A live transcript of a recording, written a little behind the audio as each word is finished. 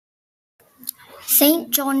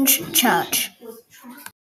St. John's Church.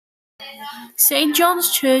 St.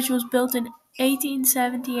 John's Church was built in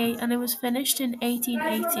 1878 and it was finished in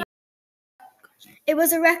 1880. It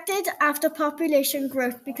was erected after population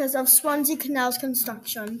growth because of Swansea Canal's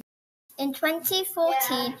construction. In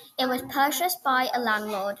 2014, it was purchased by a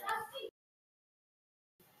landlord.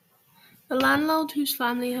 The landlord, whose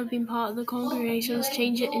family have been part of the congregations,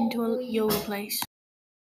 changed it into a yoga place.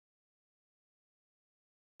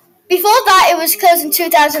 Before that, it was closed in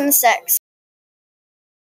 2006.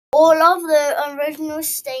 All of the original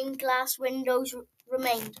stained glass windows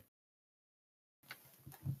remained.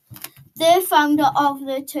 The founder of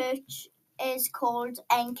the church is called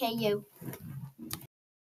NKU.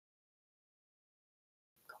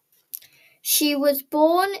 She was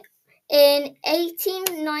born in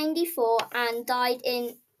 1894 and died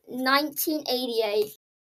in 1988.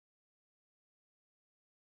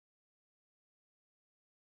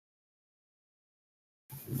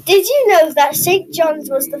 Did you know that St. John's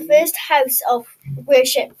was the first house of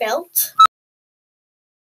worship built?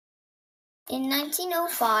 In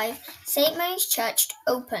 1905, St. Mary's Church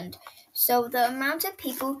opened, so the amount of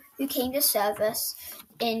people who came to service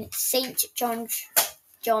in St.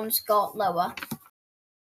 John's got lower.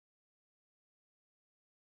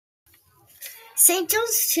 St.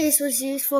 John's Church was used for